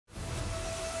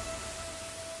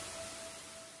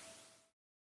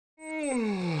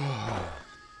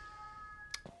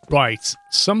Right,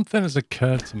 something has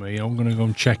occurred to me. I'm going to go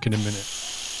and check in a minute.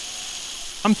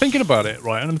 I'm thinking about it,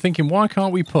 right, and I'm thinking, why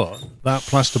can't we put that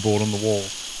plasterboard on the wall?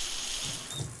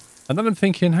 And then I'm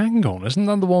thinking, hang on, isn't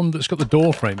that the one that's got the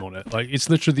door frame on it? Like, it's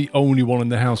literally the only one in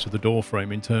the house with the door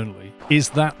frame internally. Is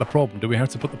that the problem? Do we have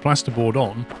to put the plasterboard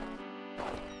on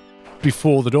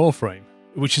before the door frame?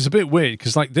 Which is a bit weird,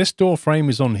 because, like, this door frame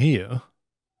is on here,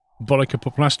 but I could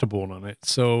put plasterboard on it.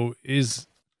 So is...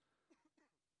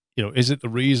 You know, is it the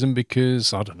reason?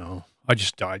 Because, I don't know. I'm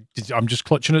just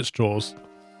clutching at straws.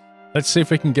 Let's see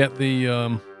if we can get the,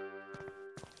 Oh,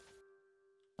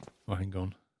 hang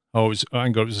on. Oh,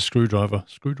 hang on, it was a screwdriver.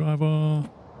 Screwdriver.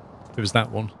 It was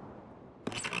that one.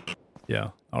 Yeah,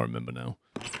 I remember now.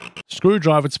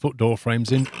 Screwdriver to put door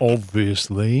frames in,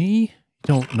 obviously. You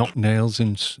don't knock nails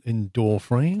in door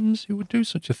frames. Who would do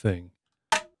such a thing?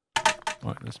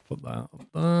 Right, let's put that up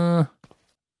there.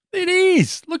 It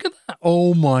is! Look at that!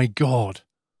 Oh my god.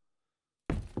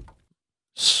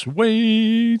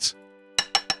 Sweet!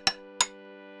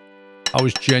 I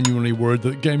was genuinely worried that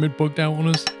the game had bugged out on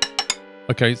us.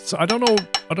 Okay, so I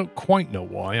don't quite know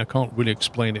why. I can't really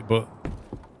explain it, but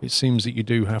it seems that you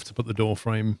do have to put the door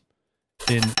frame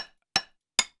in.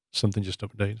 Something just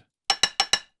updated.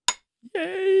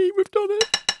 Yay! We've done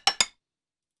it!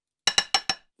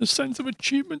 The sense of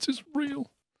achievement is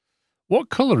real. What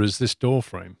colour is this door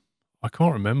frame? I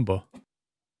can't remember.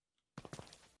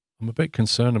 I'm a bit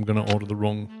concerned I'm going to order the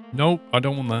wrong... Nope, I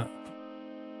don't want that.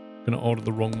 I'm going to order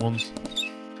the wrong ones.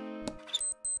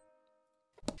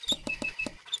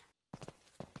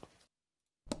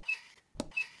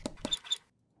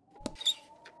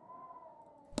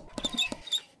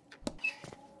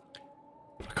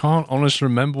 I can't honestly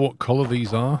remember what colour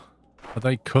these are. Are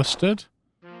they custard?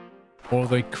 Or are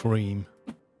they cream?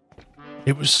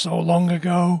 It was so long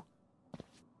ago.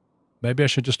 Maybe I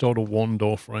should just order one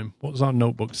door frame. What does our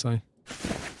notebook say?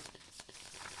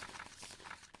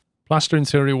 Plaster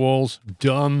interior walls.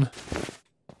 Done.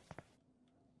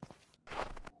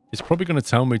 It's probably going to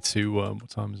tell me to... what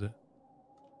time is it?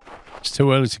 It's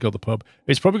too early to go to the pub.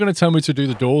 It's probably going to tell me to do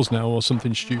the doors now or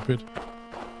something stupid.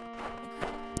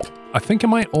 I think I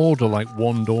might order like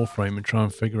one door frame and try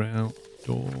and figure it out.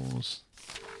 Doors.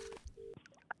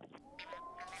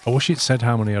 I wish it said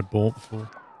how many I'd bought before.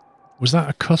 Was that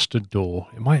a custard door?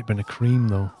 It might have been a cream,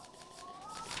 though.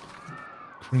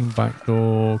 Cream back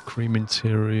door, cream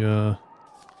interior,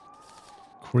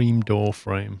 cream door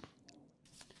frame.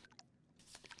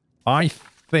 I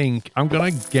think... I'm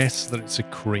going to guess that it's a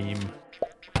cream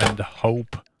and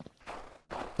hope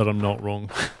that I'm not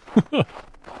wrong.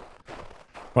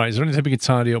 Right, is there anything we can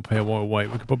tidy up here while we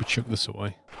wait? We could probably chuck this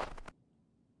away.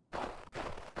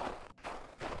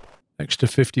 Extra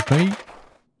 50p.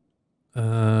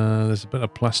 There's a bit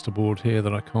of plasterboard here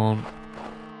that I can't...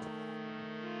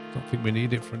 Don't think we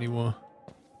need it for anywhere.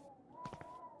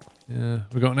 Yeah,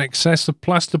 we've got an excess of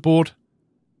plasterboard.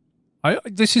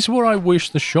 This is where I wish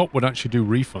the shop would actually do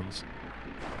refunds.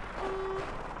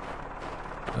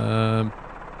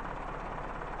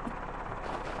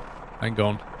 Hang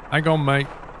on. Hang on, mate.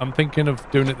 I'm thinking of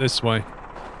doing it this way.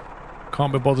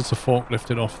 Can't be bothered to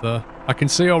forklift it off there. I can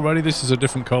see already this is a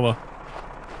different colour.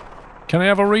 Can I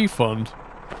have a refund?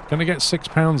 Can I get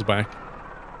 £6 back?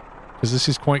 Because this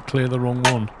is quite clear the wrong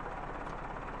one.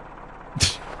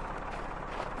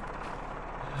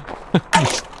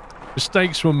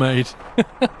 Mistakes were made.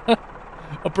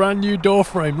 A brand new door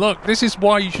frame. Look, this is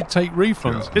why you should take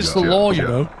refunds. It's the law, you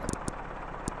know.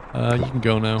 You can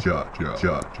go now.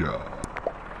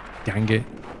 Dang it.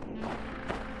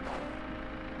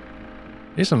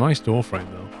 It's a nice door frame,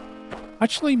 though.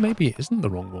 Actually, maybe it isn't the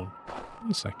wrong one.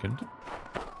 1 second.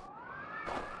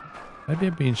 Maybe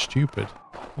I'm being stupid.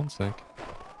 1 sec.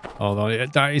 Oh,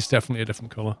 that is definitely a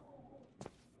different colour.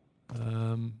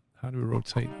 How do we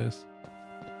rotate this?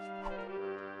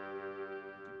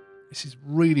 This is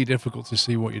really difficult to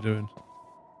see what you're doing.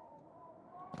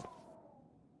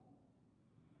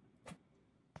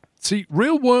 See,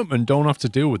 real workmen don't have to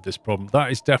deal with this problem.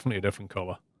 That is definitely a different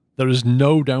colour. There is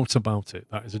no doubt about it.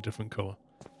 That is a different colour.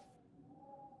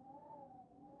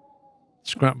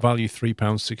 Scrap value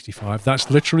 £3.65. That's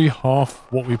literally half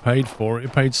what we paid for it.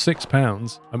 It paid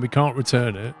 £6 and we can't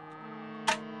return it.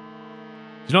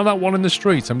 You know that one in the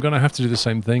street? I'm going to have to do the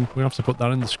same thing. We have to put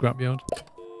that in the scrapyard.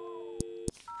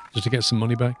 Just to get some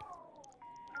money back.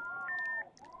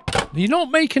 You're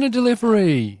not making a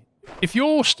delivery. If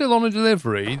you're still on a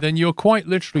delivery, then you're quite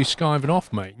literally skiving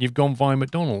off, mate. You've gone via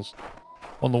McDonald's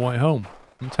on the way home.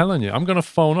 I'm telling you. I'm going to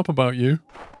phone up about you.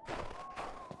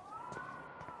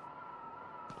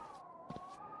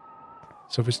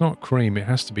 So if it's not cream, it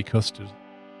has to be custard.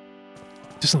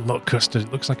 Doesn't look custard.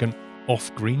 It looks like an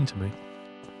off green to me.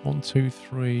 1, 2,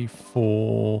 3,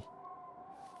 4,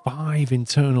 5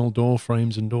 internal door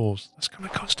frames and doors. That's going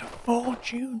to cost a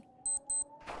fortune.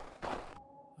 I'm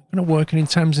going to work in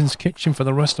Tamsin's kitchen for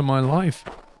the rest of my life.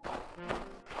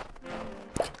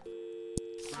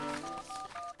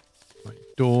 Right,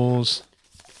 doors.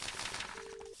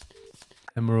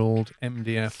 Emerald,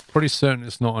 MDF. Pretty certain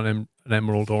it's not an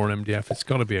emerald or an MDF. It's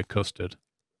got to be a custard.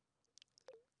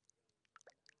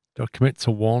 Do I commit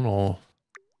to one or...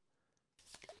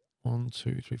 1,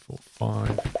 2, 3, 4,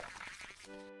 5.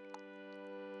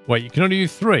 Wait, you can only do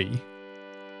 3?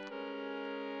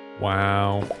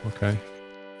 Wow. Okay.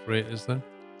 3 it is then.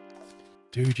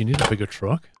 Dude, you need a bigger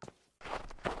truck.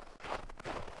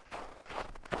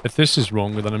 If this is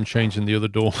wrong, then I'm changing the other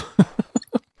door.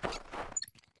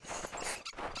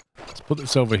 Let's put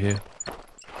this over here.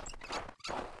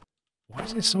 Why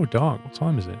is it so dark? What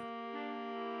time is it?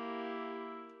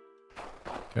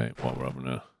 Okay, what we're having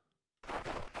a...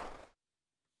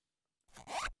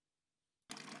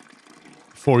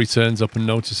 Before he turns up and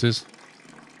notices.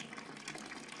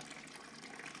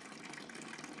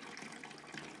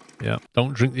 Yeah,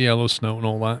 don't drink the yellow snow and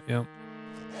all that, yeah.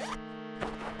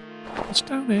 What's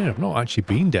down here? I've not actually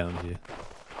been down here.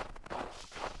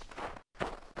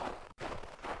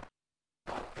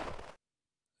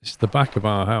 This is the back of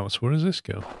our house. Where does this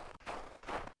go?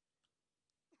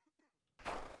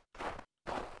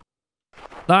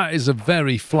 That is a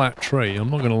very flat tree, I'm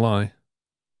not going to lie.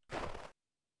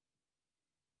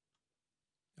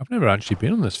 I've never actually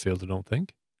been on this field, I don't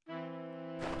think.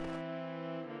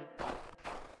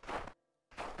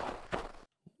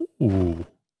 Ooh,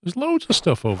 there's loads of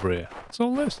stuff over here. What's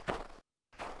all this?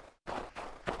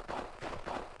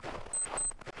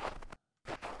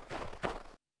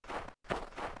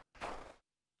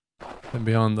 And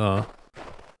beyond that,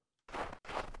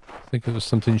 I think there was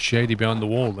something shady behind the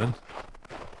wall then.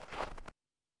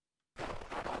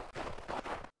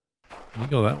 Can you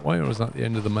go that way, or is that the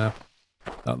end of the map?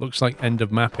 That looks like end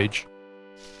of mappage.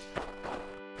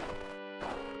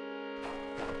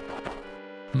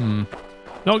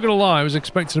 Not gonna lie, I was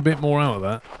expecting a bit more out of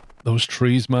that. Those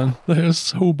trees, man, they are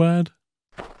so bad.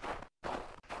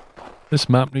 This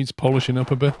map needs polishing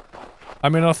up a bit. I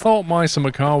mean, I thought Mice and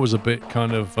Macaw was a bit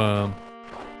kind of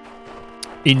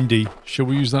indie, shall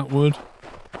we use that word?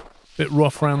 Bit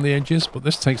rough around the edges, but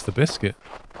this takes the biscuit.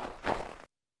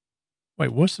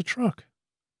 Wait, where's the truck?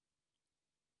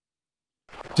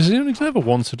 Does he only deliver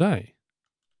once a day?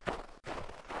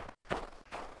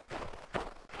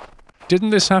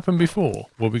 Didn't this happen before,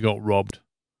 where we got robbed?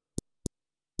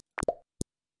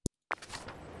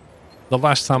 The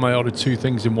last time I ordered 2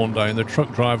 things in one day and the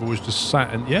truck driver was just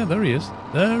sat in... Yeah, there he is.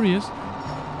 There he is.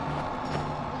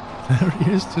 There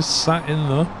he is, just sat in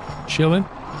there, chilling.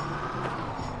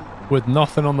 With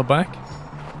nothing on the back.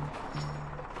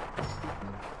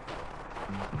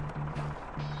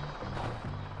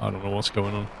 I don't know what's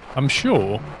going on. I'm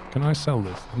sure... Can I sell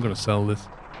this? I'm going to sell this.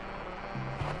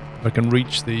 If I can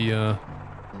reach the...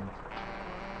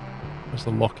 Where's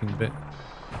the locking bit?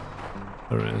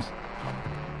 There it is.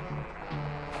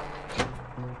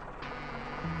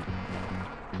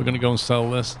 We're going to go and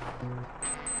sell this.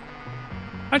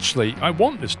 Actually, I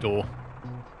want this door.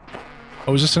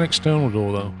 Oh, is this an external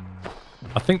door, though?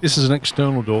 I think this is an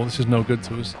external door. This is no good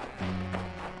to us.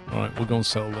 Alright, we'll go and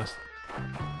sell this.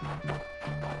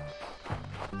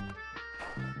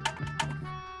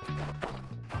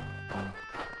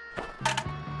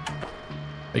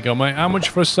 There you go, mate. How much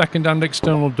for a second-hand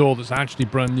external door that's actually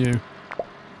brand new?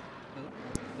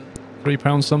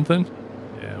 £3 something?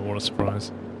 Yeah, what a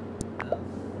surprise.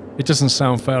 It doesn't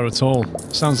sound fair at all.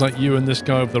 Sounds like you and this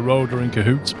guy over the road are in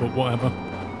cahoots, but whatever.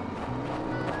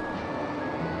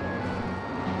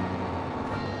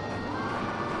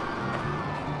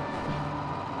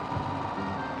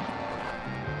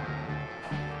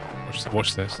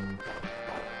 Watch this.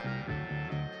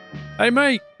 Hey,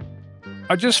 mate!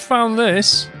 I just found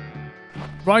this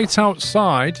right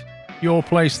outside your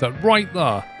place there, right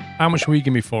there. How much will you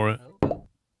give me for it?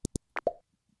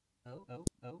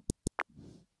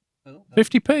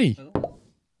 50p?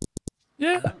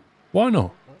 Yeah, why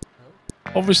not?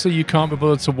 Obviously you can't be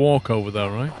bothered to walk over there,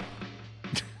 right?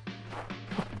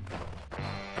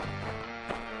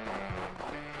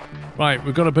 Right,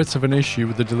 we've got a bit of an issue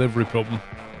with the delivery problem.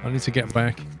 I need to get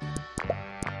back.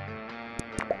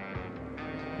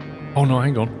 Oh no,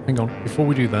 hang on. Before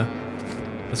we do that,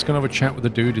 let's go and have a chat with the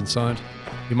dude inside.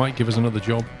 He might give us another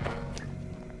job.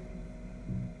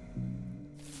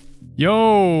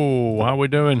 Yo, how we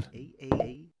doing?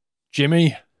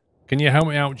 Jimmy? Can you help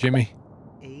me out, Jimmy?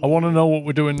 I want to know what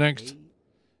we're doing next.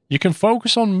 You can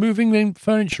focus on moving the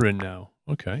furniture in now.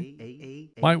 Okay.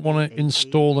 Might want to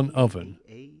install an oven.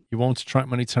 You won't attract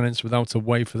many tenants without a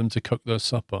way for them to cook their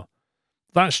supper.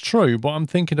 That's true, but I'm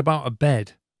thinking about a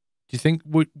bed. Do you think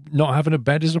not having a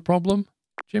bed is a problem,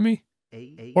 Jimmy?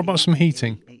 What about some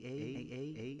heating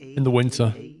in the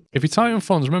winter? If you tight on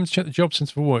funds, remember to check the job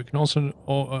centre for work. You can also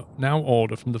now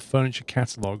order from the furniture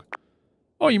catalogue.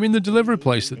 Oh, you mean the delivery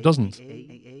place that doesn't?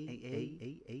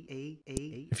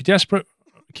 If you're desperate,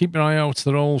 keep your eye out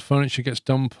that old furniture gets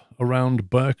dumped around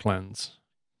Berklands.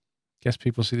 Guess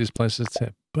people see this place as a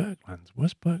tip. Berklands?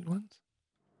 Where's Berklands?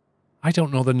 I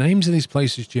don't know the names of these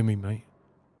places, Jimmy, mate.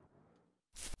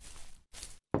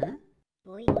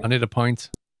 I need a pint.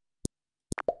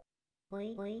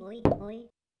 I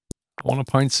want a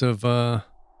pint of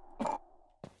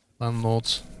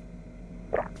Landlords.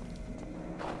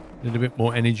 Need a bit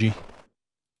more energy.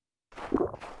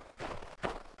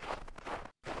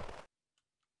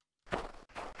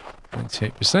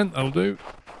 98%, that'll do.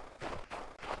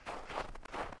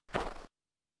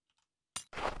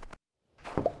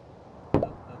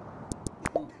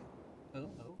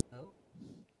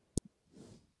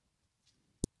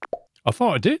 I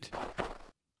thought I did.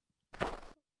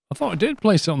 I thought I did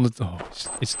place it on the... Oh,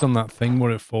 it's done that thing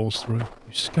where it falls through.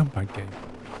 You scumbag game.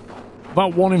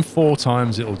 About 1 in 4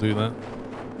 times it'll do that.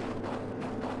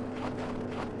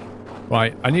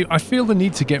 Right, I feel the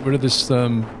need to get rid of this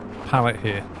pallet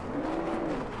here.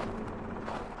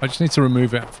 I just need to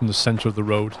remove it from the centre of the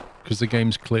road, because the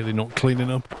game's clearly not cleaning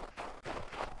up.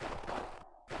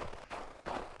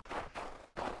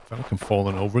 I feel like I'm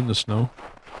falling over in the snow.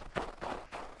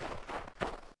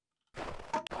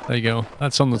 There you go.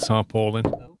 That's on the tarpaulin.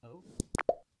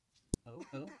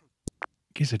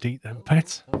 Gives a deep then,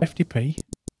 pet. 50p.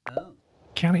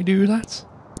 Can he do that?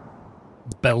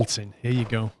 Belting. Here you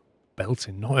go.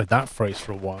 Belting. Not heard that phrase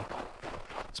for a while.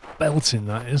 It's belting,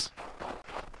 that is.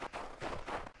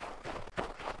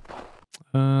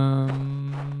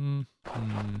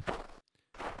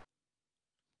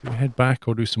 Do we head back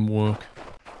or do some work?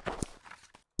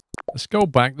 Let's go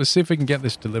back. Let's see if we can get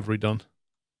this delivery done.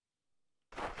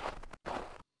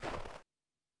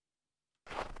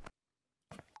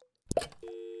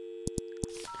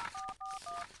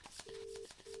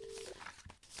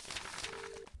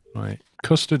 Right.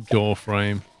 Custard door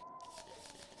frame.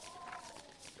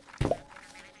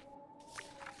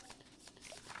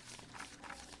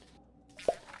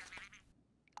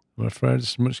 I'm afraid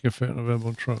it's much can fit on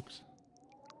available trucks.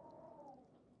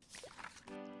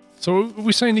 So are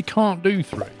we saying he can't do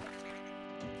 3?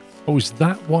 Oh, is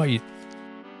that why?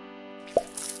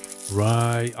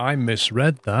 Right, I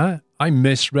misread that. I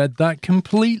misread that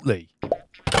completely.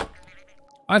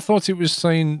 I thought it was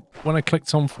saying when I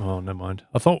clicked on... Oh, never mind.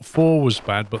 I thought 4 was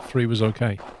bad, but 3 was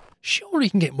okay. Sure, you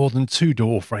can get more than 2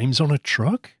 door frames on a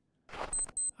truck.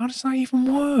 How does that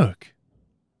even work?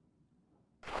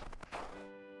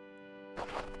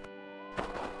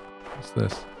 What's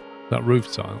this? That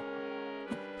roof tile.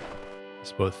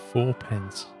 It's worth 4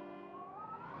 pence.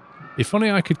 If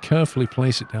only I could carefully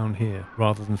place it down here,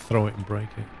 rather than throw it and break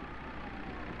it.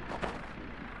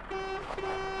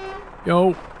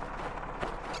 Yo!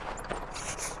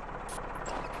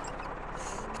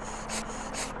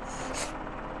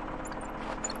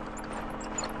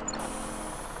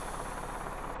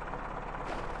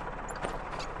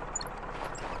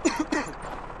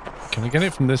 Can I get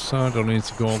it from this side, or do I need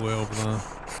to go all the way over there?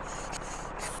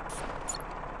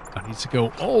 I need to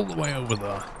go all the way over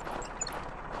there.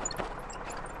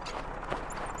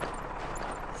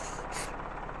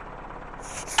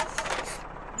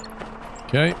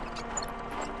 Okay.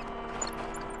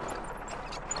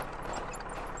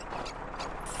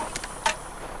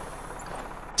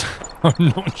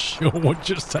 I'm not sure what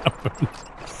just happened.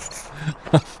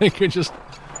 I think I just...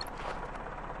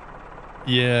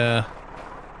 Yeah.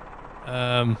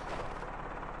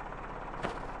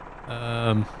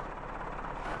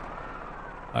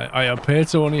 I appear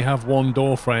to only have 1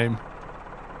 door frame.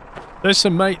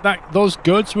 Listen, mate, those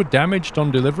goods were damaged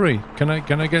on delivery. Can I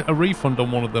get a refund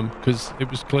on one of them? Because it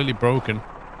was clearly broken.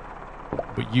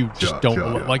 But you just don't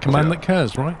look like a man that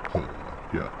cares, right?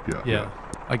 Yeah,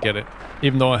 I get it.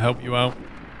 Even though I help you out.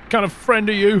 What kind of friend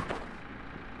are you?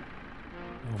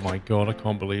 Oh my god, I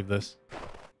can't believe this.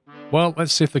 Well,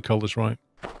 let's see if the colour's right.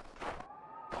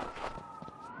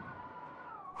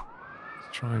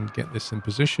 Let's try and get this in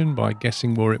position by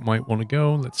guessing where it might want to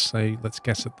go. Let's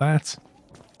guess at that.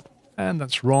 And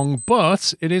that's wrong,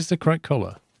 but it is the correct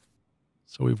colour.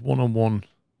 So we've 1-on-1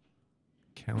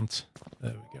 count.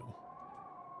 There we go.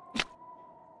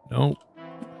 No.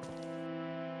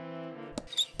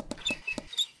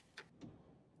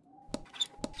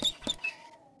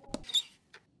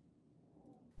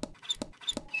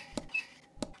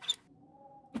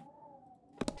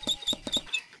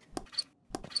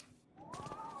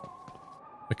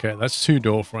 Okay, that's 2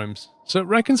 door frames. So it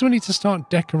reckons we need to start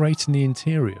decorating the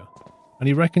interior. And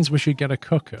he reckons we should get a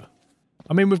cooker.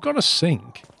 I mean, we've got a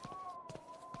sink.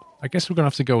 I guess we're going to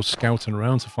have to go scouting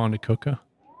around to find a cooker.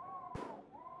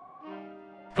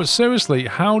 But seriously,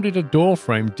 how did a door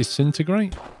frame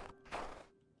disintegrate?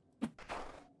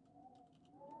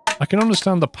 I can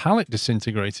understand the pallet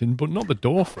disintegrating, but not the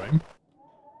door frame.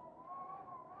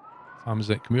 What time is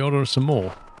it? Can we order some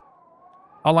more?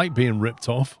 I like being ripped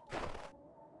off.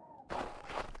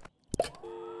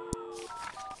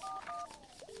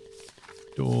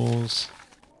 Doors.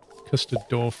 Custard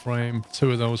door frame.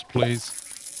 2 of those, please.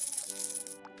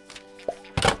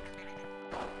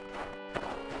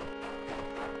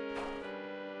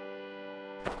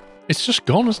 It's just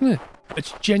gone, isn't it?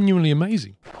 It's genuinely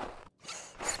amazing.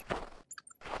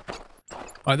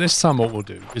 Right, this time what we'll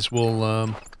do is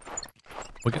we'll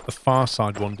get the far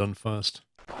side one done first.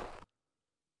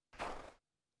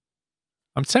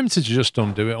 I'm tempted to just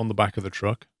undo it on the back of the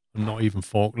truck and not even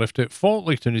forklift it.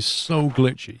 Forklifting is so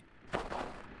glitchy.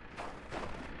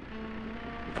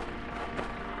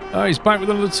 Oh, he's back with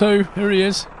another 2. Here he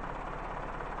is.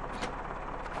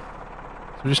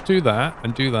 So just do that,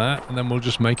 and then we'll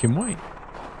just make him wait.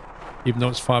 Even though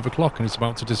it's 5 o'clock and it's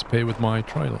about to disappear with my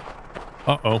trailer.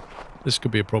 Uh-oh. This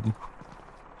could be a problem.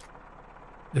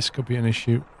 This could be an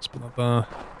issue. Let's put that there.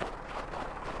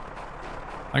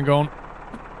 Hang on.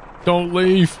 Don't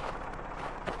leave.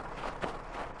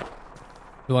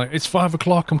 You're like, it's 5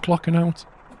 o'clock, I'm clocking out.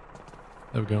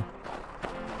 There we go.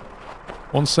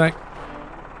 1 sec.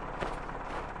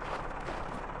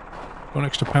 Got an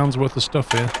extra £1 worth of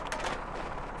stuff here.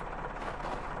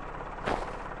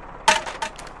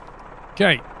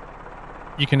 Okay.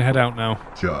 You can head out now.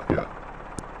 Yeah.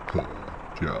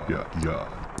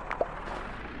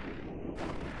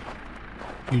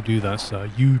 You do that, sir.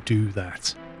 You do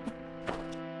that.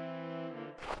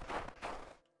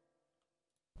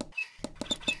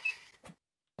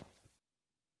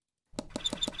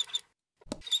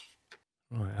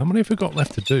 Right, how many have we got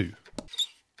left to do?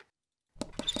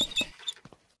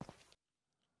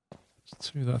 There's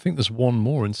 2 there. I think there's 1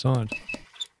 more inside.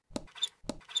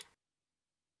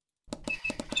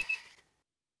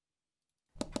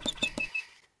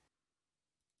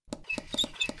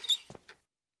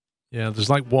 Yeah, there's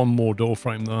like 1 more door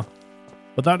frame there.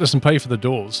 But that doesn't pay for the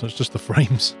doors, so it's just the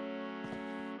frames.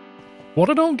 What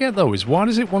I don't get, though, is why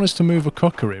does it want us to move a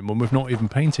cooker in when we've not even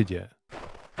painted yet?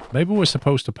 Maybe we're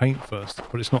supposed to paint first,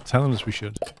 but it's not telling us we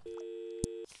should.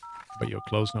 But you're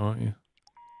closed now, aren't you?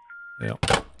 Yeah.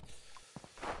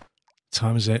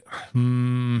 Time is it?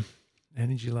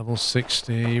 Energy level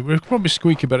 60. We'll probably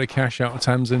squeak a bit of cash out of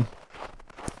Tamsin.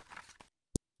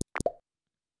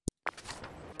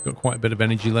 Got quite a bit of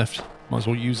energy left. Might as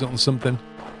well use it on something.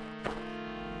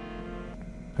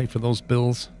 Pay for those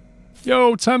bills.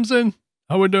 Yo, Tamsin!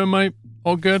 How we doing, mate?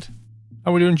 All good?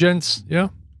 How we doing, gents? Yeah?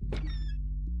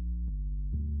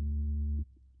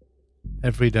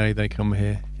 Every day they come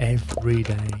here. Every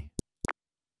day.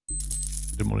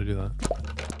 Didn't want to do that.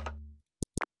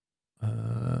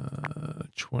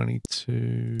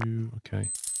 22...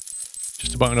 Okay.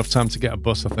 Just about enough time to get a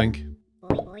bus, I think.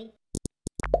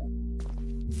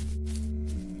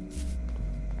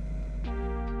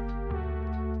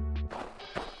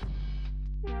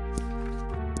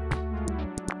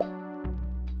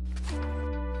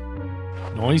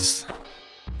 Nice.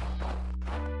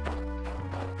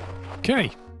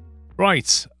 Okay.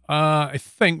 Right. I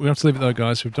think we have to leave it there,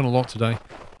 guys. We've done a lot today.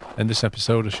 In this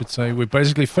episode, I should say. We've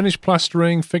basically finished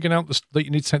plastering, figuring out that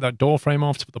you need to take that door frame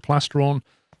off to put the plaster on.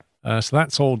 So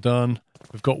that's all done.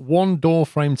 We've got 1 door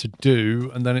frame to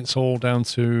do, and then it's all down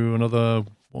to another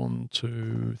 1,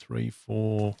 2, 3,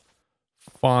 4,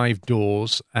 5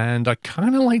 doors. And I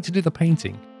kind of like to do the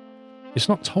painting. It's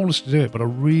not told us to do it, but I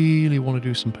really want to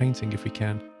do some painting if we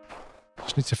can.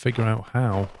 Just need to figure out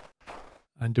how.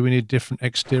 And do we need different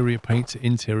exterior paint to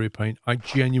interior paint? I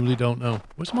genuinely don't know.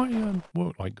 Where's my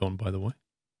work light gone, by the way?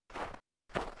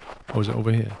 Oh, is it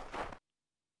over here?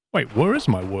 Wait, where is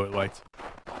my work light?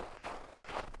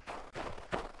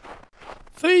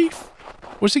 Thief!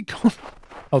 Where's it gone?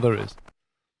 Oh, there it is.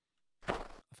 I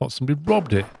thought somebody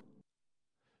robbed it.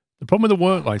 The problem with the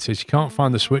work light is you can't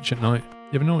find the switch at night.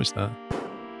 You ever noticed that?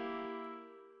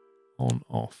 On,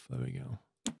 off. There we go.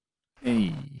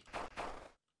 Hey.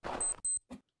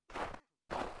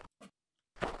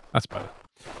 That's better.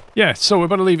 Yeah, so we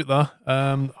better leave it there.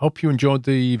 Hope you enjoyed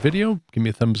the video. Give me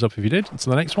a thumbs up if you did.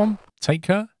 Until the next one, take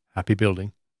care. Happy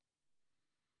building.